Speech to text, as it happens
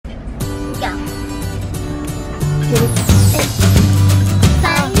She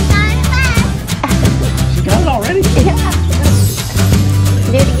got it already? Yeah.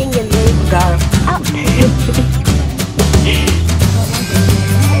 Do it again, Kinsley. Got it. Oh. Good job.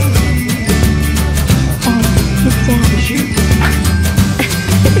 Shoot.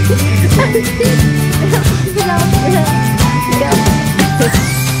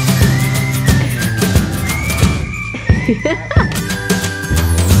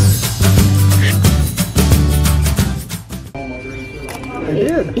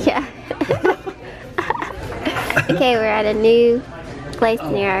 Yeah. Okay, we're at a new place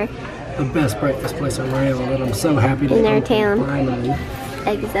near our The best breakfast place around, and I'm so happy to in our open town. finally.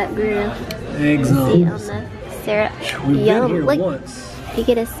 Eggs Up Grill. Eggs See on on. the syrup. We've Yum. been here Look, once. you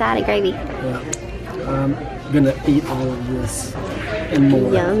get a side of gravy. Yeah. I'm gonna eat all of this and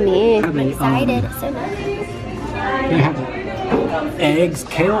more. Yummy. How I'm many, excited. So nice. They have eggs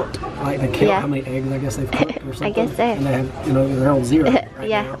count, like they count Yeah. how many eggs I guess they've cooked or something. I guess so. And they have, you know, they're on zero. Right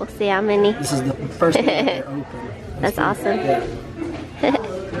Yeah, now. we'll see how many. This is the first one they're open. That's awesome. Yeah.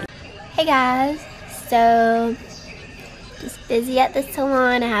 Hey guys, so just busy at the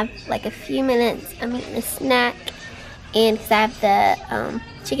salon. I have like a few minutes. I'm eating a snack, and because I have the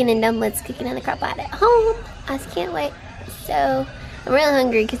chicken and dumplings cooking in the crock pot at home, I just can't wait. So I'm really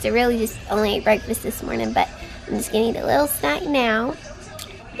hungry because I really just only ate breakfast this morning, but I'm just gonna eat a little snack now,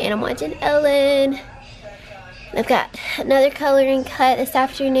 and I'm watching Ellen. I've got another coloring cut this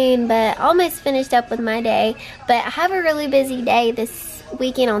afternoon, but almost finished up with my day. But I have a really busy day this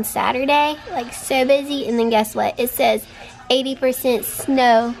weekend on Saturday, like so busy. And then guess what? It says 80%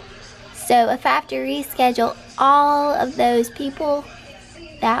 snow. So if I have to reschedule all of those people,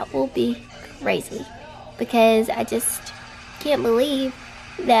 that will be crazy. Because I just can't believe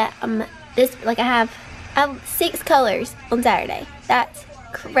that I have 6 colors on Saturday. That's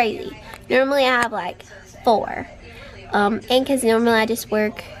crazy. Normally I have like 4, and because normally I just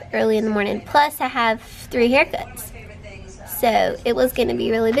work early in the morning, plus I have 3 haircuts, so it was going to be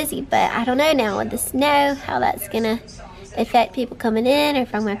really busy. But I don't know now with the snow how that's going to affect people coming in, or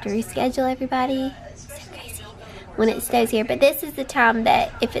if I'm going to have to reschedule everybody. It's so crazy when it snows here. But this is the time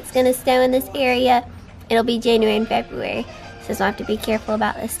that if it's going to snow in this area, it'll be January and February, so I have to be careful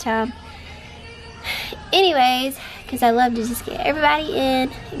about this time. Anyways, because I love to just get everybody in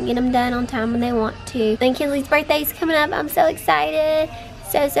and get them done on time when they want to. Then Kinsley's birthday's coming up. I'm so excited.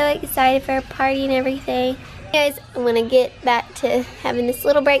 So excited for a party and everything. Anyways, I'm going to get back to having this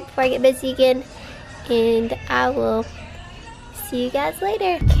little break before I get busy again. And I will see you guys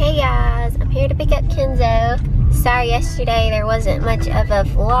later. Okay guys, I'm here to pick up Kenzo. Sorry yesterday there wasn't much of a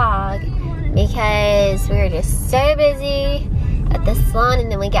vlog because we were just so busy at the salon,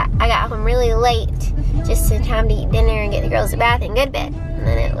 and then I got home really late just in time to eat dinner and get the girls a bath and go to bed. And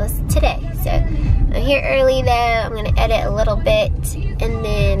then it was today. So I'm here early though. I'm gonna edit a little bit and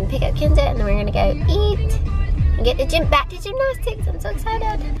then pick up Kinsley, and then we're gonna go eat and get back to gymnastics. I'm so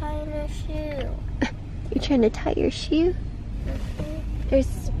excited. Tying my shoe. You're trying to tie your shoe?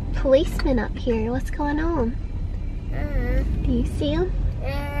 There's policemen up here. What's going on? Do you see them?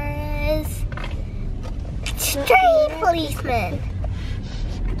 There's street policemen.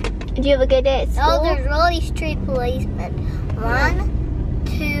 Did you have a good day at school? Oh, there's really street policemen. 1,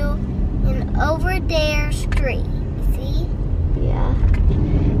 2, and over there, street. See? Yeah.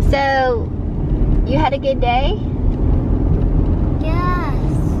 So, you had a good day?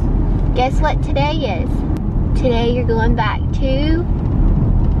 Yes. Guess what today is? Today you're going back to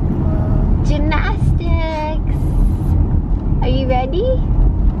gymnastics. Are you ready?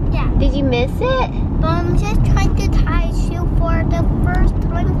 Yeah. Did you miss it? But I'm just trying to tie a shoe for the first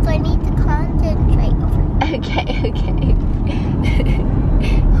time, so I need to concentrate over it. Okay.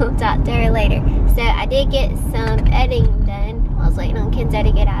 We'll talk to her later. So I did get some editing done. I was waiting on Kinsley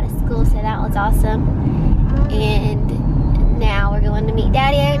to get out of school, so that was awesome. And now we're going to meet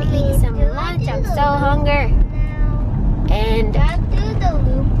Daddy to eat some lunch. I'm so hungry. And do I do the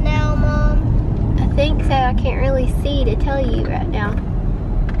loop now, Mom? I think so. I can't really see to tell you right now.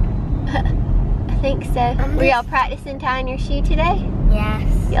 I think so. Were y'all practicing tying your shoe today?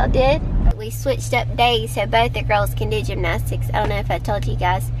 Yes. Y'all did? We switched up days so both the girls can do gymnastics. I don't know if I told you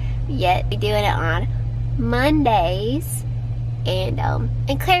guys yet. We're doing it on Mondays. And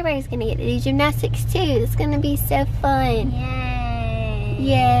Claire's gonna get to do gymnastics too. It's gonna be so fun. Yay.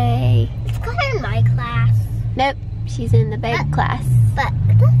 Yay. Is Claire in my class? Nope, she's in the babe class. But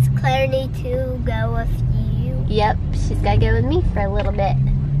does Claire need to go with you? Yep, she's gotta go with me for a little bit.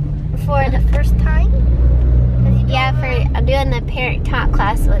 For the first time? Yeah, I'm doing the parent talk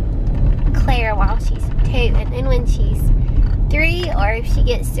class with Claire while she's 2, and then when she's 3, or if she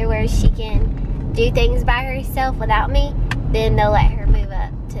gets to where she can do things by herself without me, then they'll let her move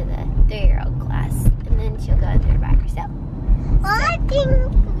up to the 3-year-old class, and then she'll go in there by herself. Well, I think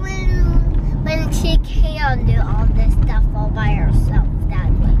when she can do all this stuff all by herself,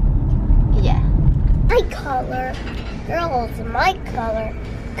 that way. Yeah. My color, girls, my color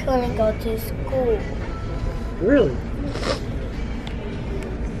couldn't go to school. Really?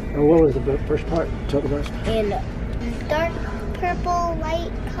 Oh, what was the first part? Tell the rest. And dark purple,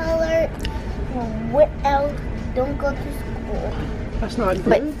 light color, don't go to school. That's not good.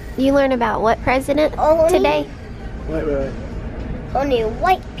 But you learn about what president today? Wait. Only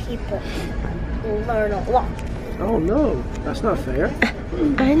white people learn a lot. Oh no, that's not fair.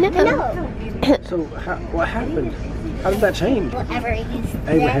 I know. No. So what happened? How did that change? Whatever he's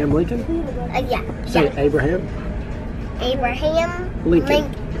Abraham Lincoln? Yeah. Say Abraham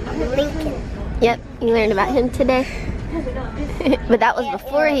Lincoln. Yep, you learned about him today. But that was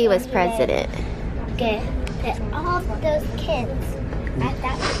before he was president. Okay. Put all those kids at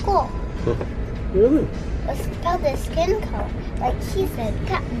that school. Really? Let's spell the skin color. Like she said,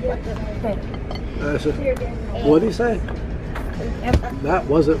 What did he say? That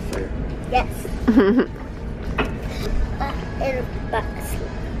wasn't fair. Yes. But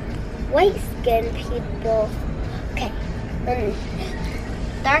white skin people, okay, and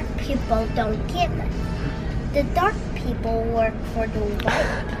dark people don't get it. The dark people work for the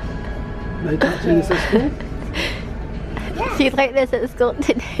white. They taught you this at school? Yeah. She learned this at school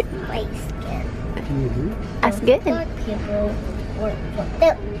today. White skin. That's good. Dark people work for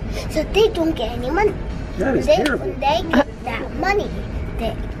them. So they don't get any money. That is terrible. When they get that money,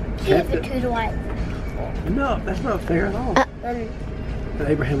 they give it to the white people. No, that's not fair at all. And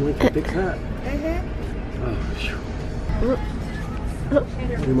Abraham Lincoln fixed that. Oh,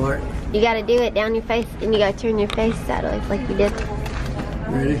 phew. Mark. You gotta do it down your face, and you gotta turn your face sideways like you did.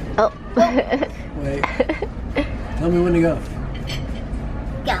 Ready? Oh. Wait. Tell me when to go.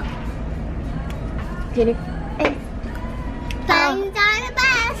 Go. Jenny. Times are the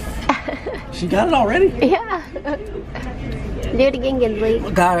best. She got it already? Yeah. Do it again, Kinsley.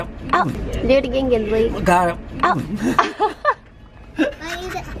 Got it. Oh. Do it again, Kinsley. Got it. Oh.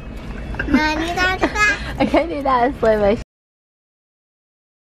 I can't do that in slow motion.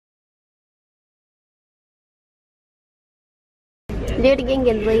 Do it again,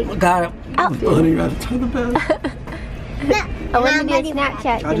 Kinsley. Got it. Oh. Honey, you gotta tell the best. I want to do a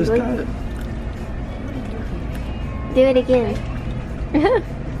Snapchat, I just Kinsley. got it. Do it again.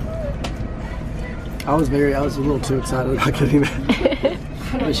 I was a little too excited about getting that.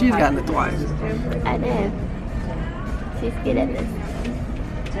 But she's gotten it twice. I know. She's good at this.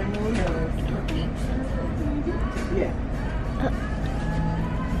 Yeah.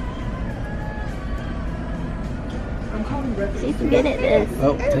 She's good at this.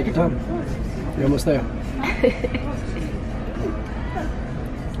 Oh, take your time. You're almost there.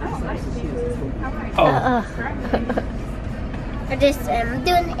 Oh. I just am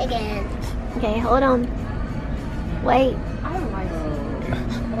doing it again. Okay, hold on. Wait.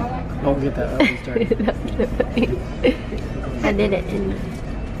 Don't get that up and start. I did it in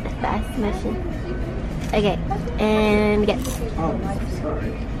a fast motion. Okay, and go. Oh,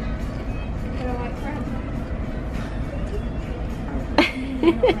 sorry.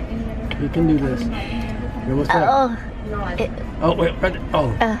 You can do this. You're almost there. Oh. Oh, wait, right there.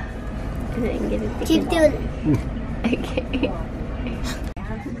 Oh. And then get it Keep doing it. Okay.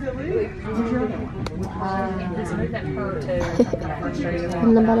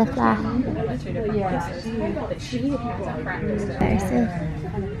 And the butterfly.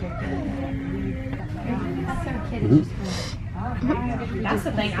 That's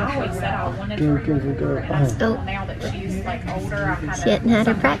the thing I always said I wanted Go. now that she's like older. I kind She hadn't had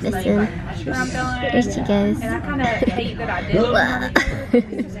her practicing. I'm done. There she goes. And I kind of hate that I did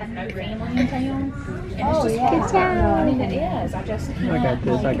because I have no family in town. And it's just Good job. I mean, it is. I just I got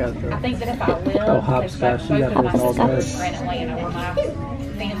this. I got this. I think that if I lived, Oh, hopscotch. You got this all my day. sister in Atlanta, where my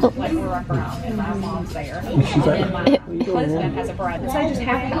family, like where I'm from, and my mom's there, She's and like, then my husband has a brother, so I just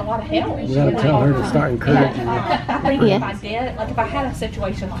have a lot of help. you gotta tell her to start encouraging you. I think if I did, like if I had a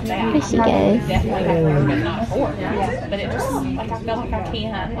situation like that, There she I probably goes. definitely have learned but not afford. But it just, like I feel like I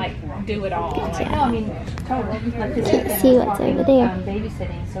can't, like, do it all. Like, Can't see what's over there.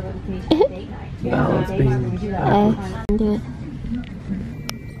 Babysitting so that we can use date night. No, it's being. Do it.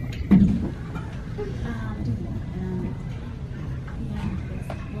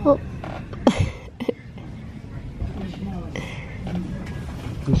 Oh.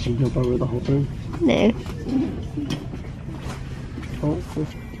 Did she jump over the whole thing? No. Oh.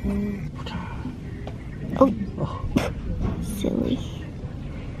 Oh. Silly.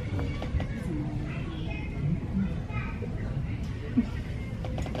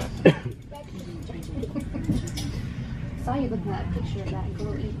 saw you looking at a picture of that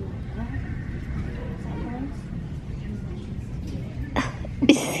girl eating that.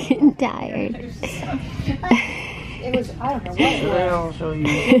 She's getting tired. It was, I don't know what it was. I'll show you.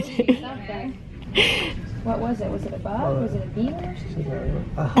 Something. What was it? Was it a bug? Was it a beetle or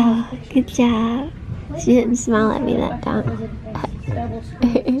something? Oh, good job. She didn't smile at me that time. Was it a double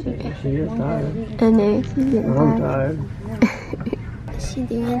square? She is tired. I know, she's getting I'm tired. tired. What's she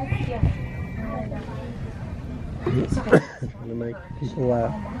doing? To make people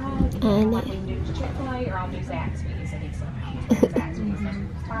laugh. I know. Chick-fil-A or I'll do Zaxby's and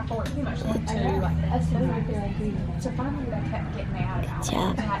Zaxby's. Try for too much like two like that. So finally they kept getting mad about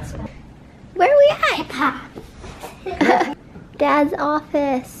Job. it. Where are we at? Dad's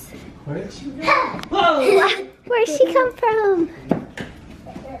office. Where'd she come from?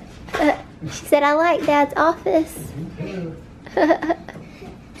 She said, I like Dad's office.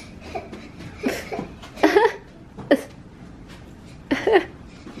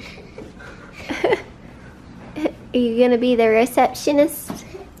 Are you gonna be the receptionist?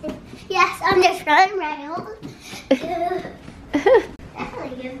 Yes, I'm just running around. Definitely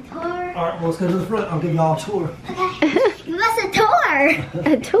give a tour. Alright, well, let's go to the front. I'll give y'all a tour. Okay, give us a tour.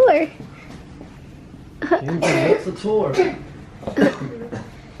 A tour? It's a tour.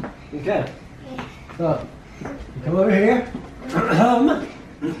 Okay. So, you come over here.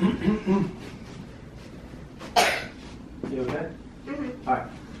 You okay? Alright.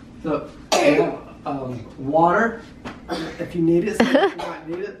 So, we have water. If you need it, so you might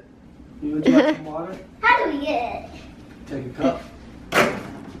need it. You would like some water? How do we get it? Take a cup.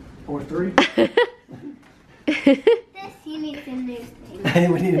 Or 3. This, you need some new things. Hey,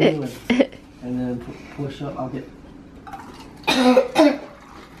 we need a new one. And then push up. I'll get.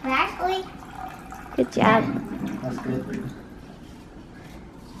 Actually, Good job. That's good.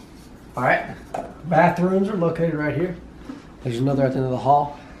 Alright. Bathrooms are located right here. There's another at the end of the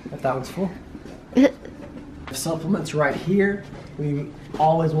hall, if that one's full. Supplements right here. We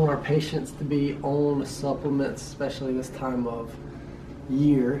always want our patients to be on supplements, especially this time of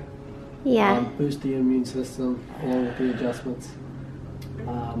year. Yeah. Boost the immune system along with the adjustments.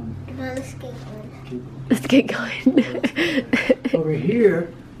 Let's get going. Over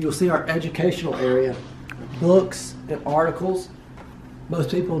here, you'll see our educational area. Books and articles. Most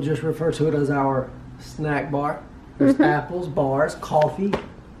people just refer to it as our snack bar. There's apples, bars, coffee.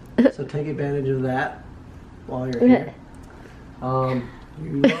 So take advantage of that while you're here.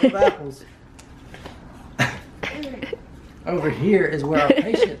 You love apples. Over here is where our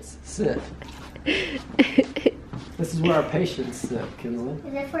patients sit. This is where our patients sit, Kinsley.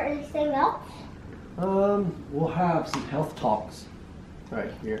 is it for anything else? We'll have some health talks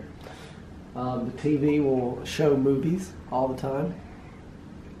right here. The TV will show movies all the time.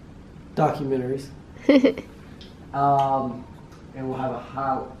 Documentaries. And we'll have a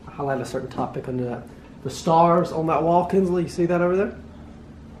highlight a certain topic under that. The stars on that wall, Kinsley, you see that over there?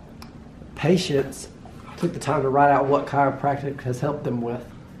 Patients took the time to write out what chiropractic has helped them with.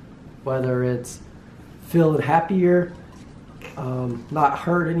 Whether it's feeling happier, not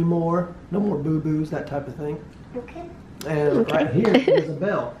hurt anymore, no more boo-boos, that type of thing. Okay. And right here is a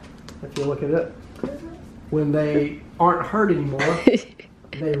bell. If you look at it, when they aren't hurt anymore,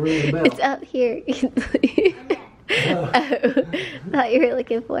 they ring the bell. It's up here. Oh, thought you were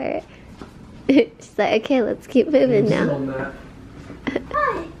looking for it. She's like, okay, let's keep moving now. Why?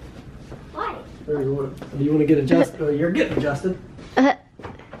 Why? Do you want to get adjusted? You're getting adjusted. Getting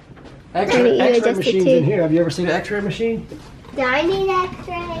you X-ray adjusted machines too. in here. Have you ever seen an X-ray machine? Do I need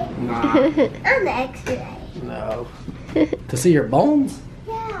X-ray? Nah. I'm the X-ray. No. To see your bones?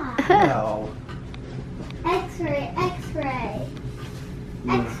 Yeah. No. X-ray, X-ray.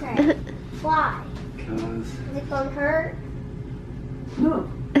 No. X-ray. Why? Because. Is it gonna hurt? No.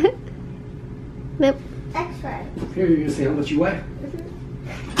 Nope. X-ray. Here, you're gonna see how much you weigh.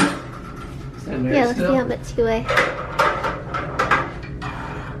 Stand there Yeah, let's see still. how much you weigh.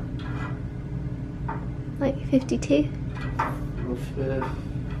 Like 52.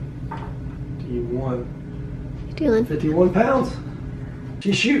 51. You're doing. 51 pounds.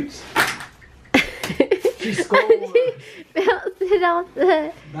 She shoots. She scores. Bounced it off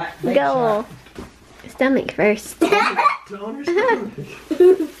the Back goal. shot. Stomach first. On your stomach.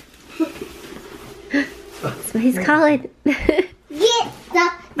 That's what he's calling. Get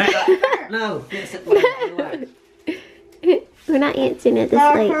the No. Yes, relax. We're not answering it this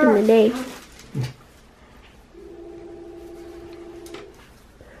late in the day.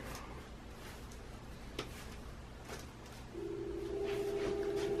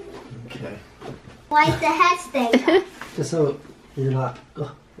 Okay. Wipe the head stay. Just so you're not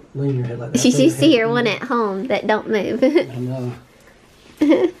Lean your head like that. You So should your see head- your one at home that don't move. I know.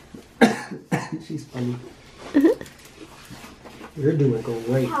 She's funny. You're doing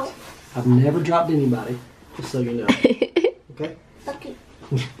great. I've never dropped anybody, just so you know. Okay? Okay.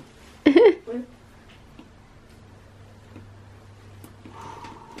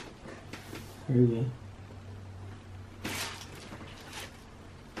 Here we go.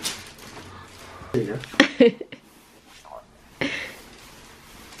 There you go.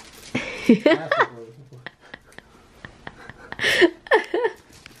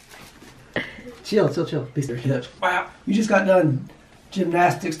 Chill. Piece their hips. Wow, you just got done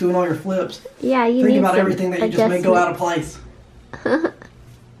gymnastics doing all your flips. Yeah, you Think need about some everything that you just made go out adjustment. of place.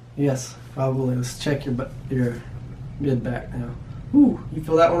 Yes, probably. Let's check your mid back now. Ooh, you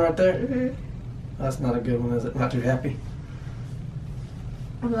feel that one right there? Mhm. That's not a good one, is it? Not too happy.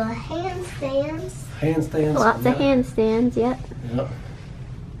 The handstands. Handstands. Lots of handstands, yep. Yep.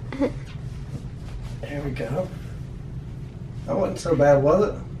 There we go. That wasn't so bad, was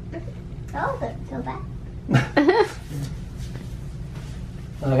it? Oh, that's so bad.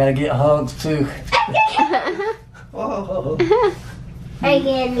 I gotta get hugs too. Oh. Are you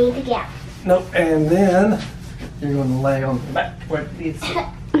gonna need to get? Nope. And then you're gonna lay on the back where it needs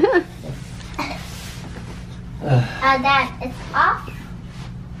to. That is off.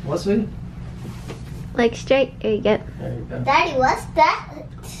 What's it? Like straight. There you go. There you go. Daddy, what's that?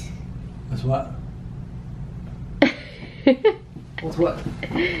 That's what? What's what?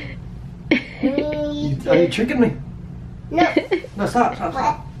 Are you tricking me? No. No, stop.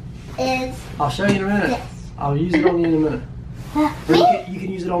 What is I'll show you in a minute. this? I'll use it on you in a minute. Or Me? you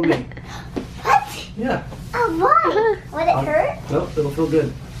can use it on me. What? Yeah. Oh, why? Would it hurt? Nope, it'll feel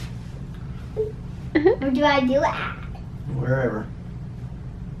good. Or do I do it? Wherever.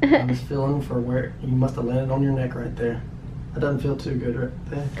 I'm just feeling for where you must have landed on your neck right there. That doesn't feel too good right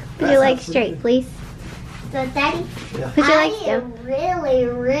there. Put your legs straight, please. So, Daddy, Yeah. Put your legs I down. am really,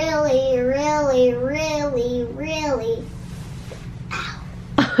 really, really, really, really.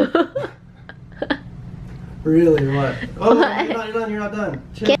 Really, what? Oh, What? you're not done.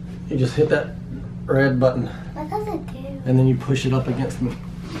 Shit. You just hit that red button What does it do? and then you push it up against me.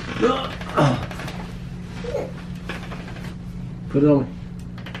 Put it on me.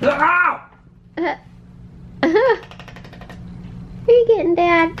 Ow! Where you getting,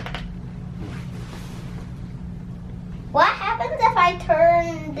 Dad? What happens if I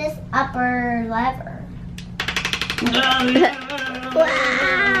turn this upper lever?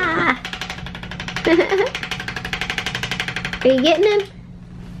 Wah! Are you getting him?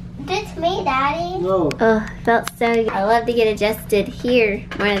 It's me, Daddy. No. Oh, felt so good. I love to get adjusted here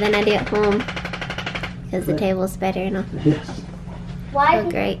more than I do at home because the table's better and I Yes. Why?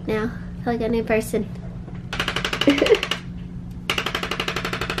 feel great now. I feel like a new person.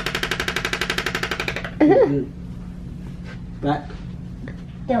 Good. Back.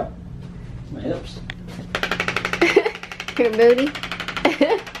 No. My hips. Your booty.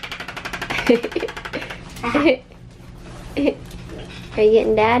 Are you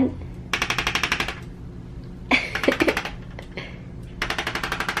getting Dad?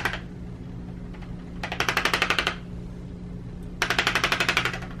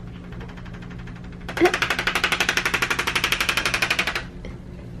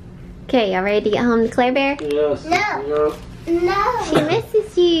 Okay, y'all ready to get home to Claire Bear? Yes. No. No. She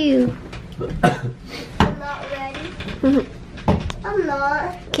misses you. I'm not ready. I'm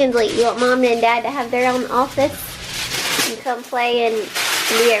not. Kinsley, you want Mom and Dad to have their own office and come play and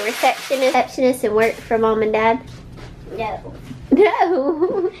be a receptionist and work for Mom and Dad? No.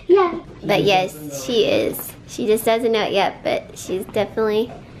 No. Yeah. But yes, she is. She just doesn't know it yet, but she's definitely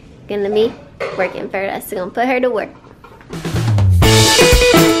gonna be working for us. We're gonna put her to work.